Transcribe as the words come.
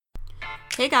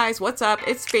Hey guys, what's up?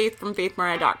 It's Faith from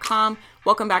faithmariah.com.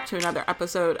 Welcome back to another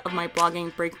episode of my Blogging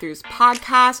Breakthroughs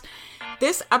podcast.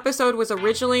 This episode was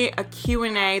originally a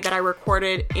Q&A that I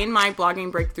recorded in my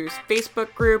Blogging Breakthroughs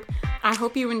Facebook group. I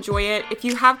hope you enjoy it. If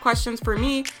you have questions for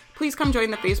me, please come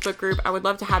join the Facebook group. I would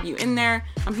love to have you in there.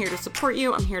 I'm here to support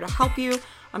you. I'm here to help you.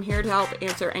 I'm here to help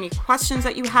answer any questions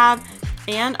that you have.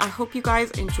 And I hope you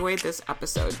guys enjoyed this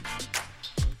episode.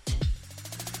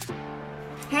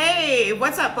 Hey,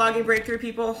 what's up, Blogging Breakthrough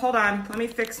people? Hold on, let me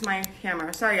fix my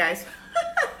camera. Sorry, guys.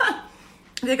 I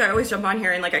think I always jump on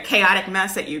here in like a chaotic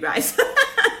mess at you guys.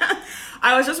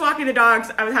 I was just walking the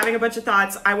dogs. I was having a bunch of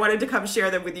thoughts. I wanted to come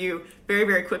share them with you very,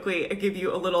 very quickly and give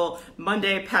you a little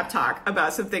Monday pep talk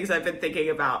about some things I've been thinking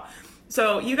about.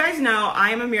 So you guys know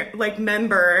I am a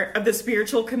member of the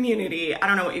spiritual community. I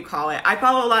don't know what you call it. I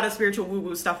follow a lot of spiritual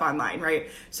woo-woo stuff online, right?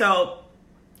 So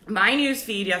my news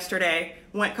feed yesterday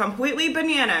went completely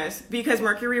bananas because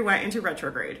Mercury went into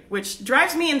retrograde, which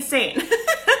drives me insane.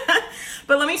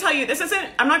 But let me tell you,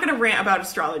 I'm not going to rant about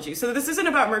astrology. So this isn't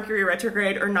about Mercury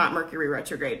retrograde or not Mercury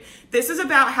retrograde. This is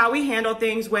about how we handle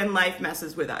things when life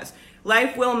messes with us.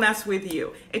 Life will mess with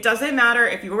you. It doesn't matter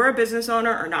if you're a business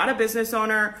owner or not a business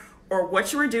owner, or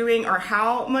what you are doing, or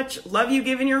how much love you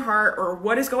give in your heart, or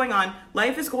what is going on.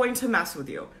 Life is going to mess with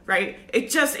you, right? It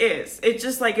just is. It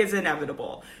just is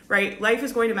inevitable, right? Life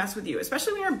is going to mess with you,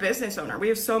 especially when you're a business owner. We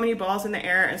have so many balls in the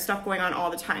air and stuff going on all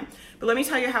the time. But let me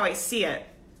tell you how I see it.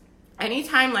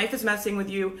 Anytime life is messing with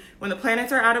you, when the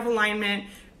planets are out of alignment,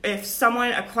 if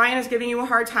a client is giving you a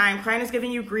hard time, client is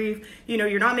giving you grief,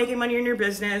 you're not making money in your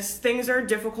business, things are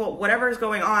difficult, whatever is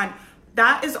going on,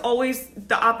 that is always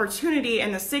the opportunity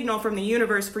and the signal from the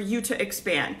universe for you to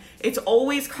expand. It's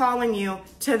always calling you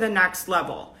to the next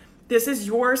level. This is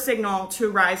your signal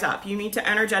to rise up. You need to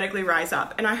energetically rise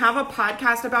up. And I have a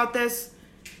podcast about this.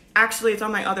 Actually, it's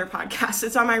on my other podcast.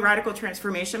 It's on my Radical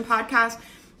Transformation podcast.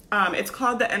 It's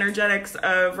called The Energetics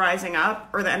of Rising Up,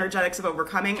 or The Energetics of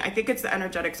Overcoming. I think it's The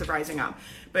Energetics of Rising Up.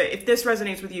 But if this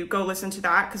resonates with you, go listen to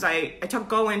that, because I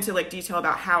go into detail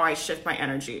about how I shift my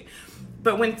energy.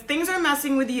 But when things are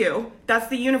messing with you, that's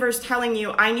the universe telling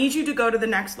you, I need you to go to the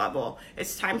next level.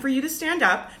 It's time for you to stand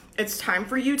up. It's time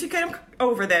for you to get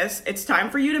over this. It's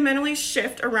time for you to mentally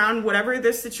shift around whatever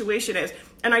this situation is.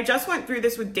 And I just went through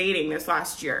this with dating this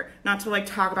last year. Not to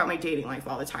talk about my dating life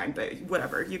all the time, but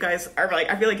whatever. You guys are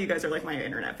I feel like you guys are like my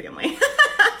internet family.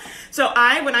 So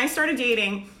when I started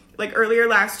dating earlier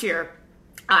last year,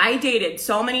 I dated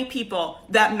so many people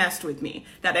that messed with me,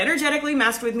 that energetically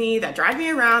messed with me, that dragged me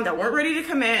around, that weren't ready to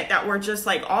commit, that were just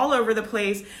all over the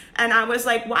place. And I was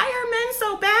like, why are men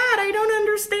so bad? I don't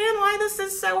understand why this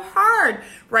is so hard,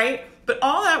 right? But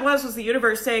all that was the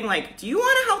universe saying, do you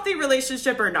want a healthy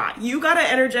relationship or not? You got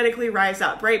to energetically rise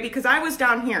up, right? Because I was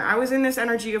down here. I was in this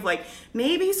energy of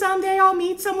maybe someday I'll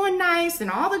meet someone nice and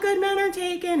all the good men are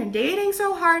taken and dating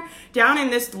so hard, down in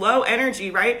this low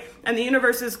energy, right? And the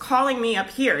universe is calling me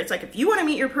up here. It's if you want to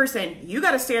meet your person, you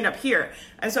got to stand up here.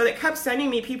 And so it kept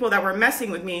sending me people that were messing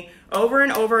with me over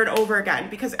and over and over again,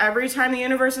 because every time the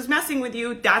universe is messing with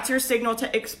you, that's your signal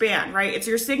to expand, right? It's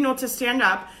your signal to stand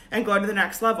up and go to the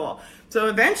next level. So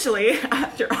eventually,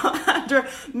 after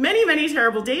many, many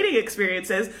terrible dating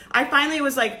experiences, I finally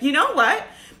was like, you know what?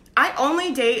 I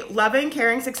only date loving,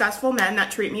 caring, successful men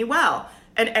that treat me well.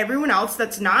 And everyone else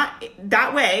that's not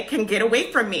that way can get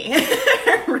away from me,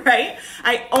 right?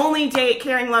 I only date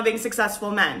caring, loving,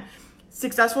 successful men.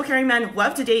 Successful, caring men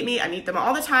love to date me. I meet them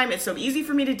all the time. It's so easy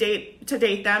for me to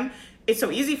date them. It's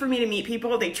so easy for me to meet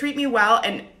people. They treat me well,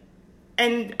 and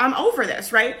I'm over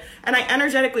this, right? And I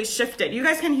energetically shifted. You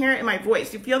guys can hear it in my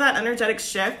voice. You feel that energetic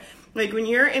shift? When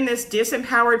you're in this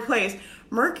disempowered place,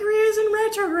 Mercury is in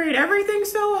retrograde.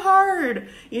 Everything's so hard.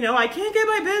 I can't get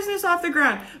my business off the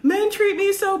ground. Men treat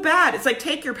me so bad. It's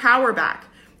take your power back.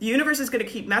 The universe is going to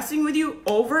keep messing with you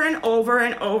over and over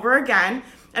and over again.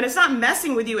 And it's not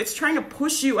messing with you. It's trying to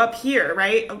push you up here,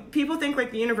 right? People think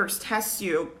the universe tests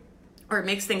you or it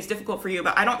makes things difficult for you,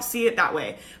 but I don't see it that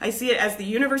way. I see it as the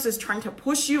universe is trying to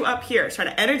push you up here. It's trying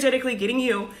to energetically getting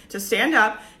you to stand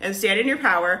up and stand in your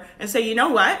power and say, you know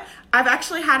what? I've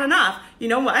actually had enough. You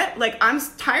know what? I'm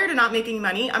tired of not making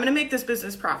money. I'm going to make this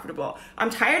business profitable. I'm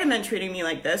tired of men treating me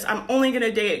like this. I'm only going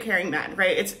to date caring men,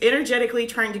 right? It's energetically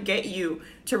trying to get you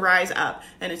to rise up.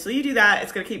 And until you do that,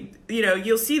 it's going to keep,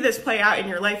 you'll see this play out in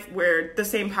your life where the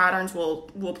same patterns will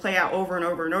play out over and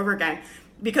over and over again.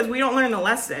 Because we don't learn the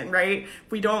lesson, right?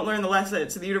 We don't learn the lesson,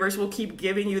 so the universe will keep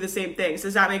giving you the same things.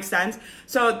 Does that make sense?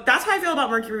 So that's how I feel about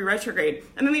Mercury retrograde.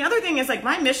 And then the other thing is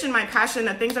my mission, my passion,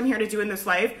 the things I'm here to do in this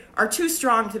life are too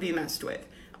strong to be messed with.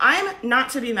 I'm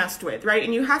not to be messed with, right?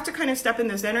 And you have to kind of step in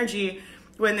this energy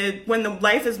when the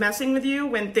life is messing with you,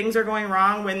 when things are going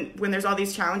wrong, when there's all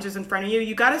these challenges in front of you,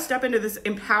 you got to step into this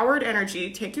empowered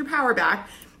energy, take your power back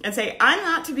and say, I'm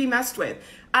not to be messed with.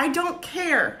 I don't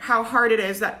care how hard it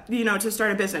is that, to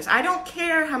start a business. I don't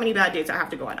care how many bad dates I have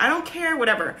to go on. I don't care,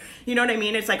 whatever. You know what I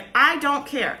mean? It's like, I don't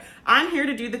care. I'm here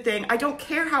to do the thing. I don't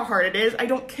care how hard it is. I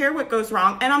don't care what goes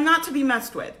wrong, and I'm not to be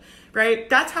messed with, right?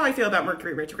 That's how I feel about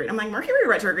Mercury retrograde. I'm like, Mercury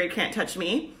retrograde can't touch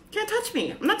me. Can't touch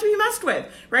me. I'm not to be messed with,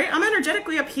 right? I'm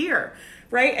energetically up here,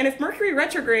 right? And if Mercury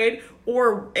retrograde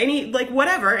or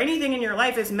anything in your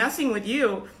life is messing with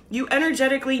you, you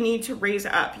energetically need to raise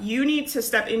up. You need to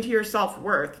step into your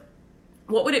self-worth.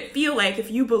 What would it feel like if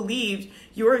you believed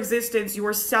your existence,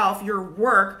 yourself, your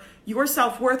work, your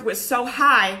self-worth was so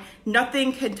high,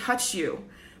 nothing can touch you.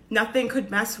 Nothing could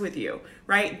mess with you,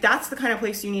 right? That's the kind of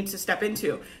place you need to step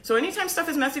into. So anytime stuff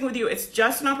is messing with you, it's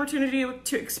just an opportunity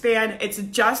to expand. It's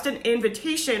just an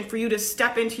invitation for you to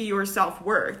step into your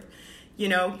self-worth.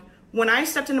 When I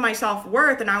stepped into my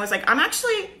self-worth and I was like, I'm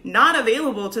actually not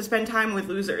available to spend time with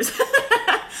losers.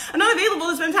 I'm not available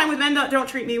to spend time with men that don't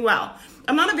treat me well.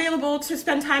 I'm not available to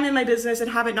spend time in my business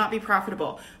and have it not be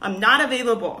profitable. I'm not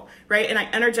available, right? And I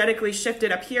energetically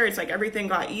shifted up here. It's like everything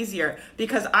got easier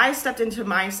because I stepped into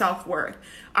my self-worth.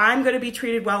 I'm going to be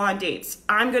treated well on dates.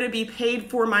 I'm going to be paid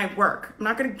for my work. I'm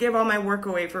not going to give all my work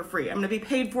away for free. I'm going to be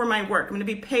paid for my work. I'm going to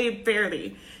be paid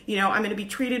fairly. I'm going to be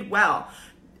treated well.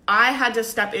 I had to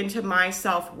step into my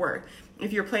self-worth.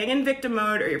 If you're playing in victim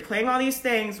mode or you're playing all these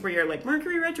things where you're like,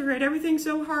 Mercury retrograde, everything's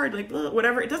so hard, like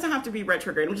whatever, it doesn't have to be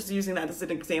retrograde. I'm just using that as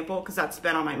an example because that's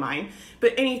been on my mind.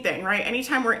 But anything, right?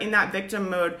 Anytime we're in that victim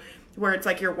mode where it's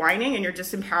like you're whining and you're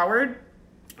disempowered,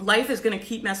 life is going to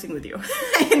keep messing with you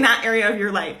in that area of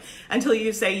your life until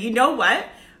you say, you know what?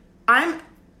 I'm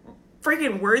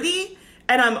freaking worthy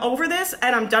and I'm over this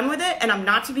and I'm done with it and I'm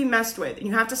not to be messed with. And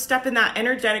you have to step in that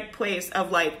energetic place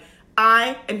of like,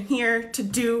 I am here to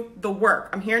do the work.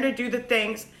 I'm here to do the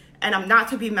things and I'm not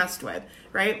to be messed with,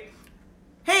 right?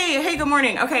 Hey, good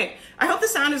morning. Okay, I hope the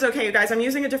sound is okay, you guys. I'm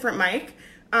using a different mic.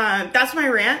 That's my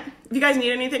rant. If you guys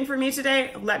need anything from me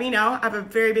today, let me know. I have a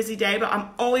very busy day, but I'm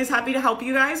always happy to help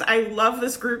you guys. I love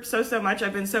this group so much.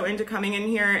 I've been so into coming in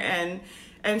here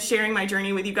and sharing my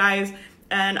journey with you guys.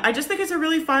 And I just think it's a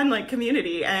really fun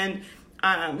community. And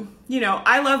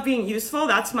I love being useful.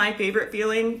 That's my favorite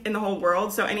feeling in the whole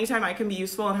world. So anytime I can be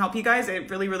useful and help you guys, it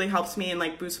really, really helps me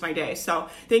and boosts my day. So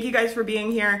thank you guys for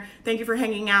being here. Thank you for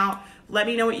hanging out. Let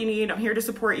me know what you need. I'm here to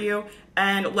support you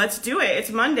and let's do it. It's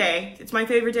Monday. It's my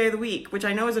favorite day of the week, which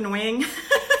I know is annoying,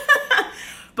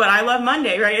 but I love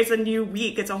Monday, right? It's a new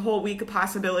week. It's a whole week of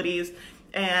possibilities.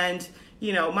 And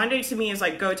Monday to me is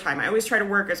like go time. I always try to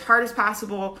work as hard as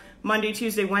possible Monday,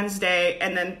 Tuesday, Wednesday,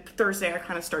 and then Thursday I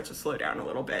kind of start to slow down a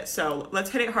little bit. So let's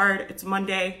hit it hard. It's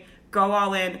Monday. Go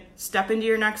all in. Step into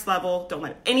your next level. Don't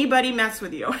let anybody mess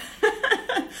with you. All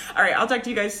right, I'll talk to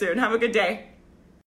you guys soon. Have a good day.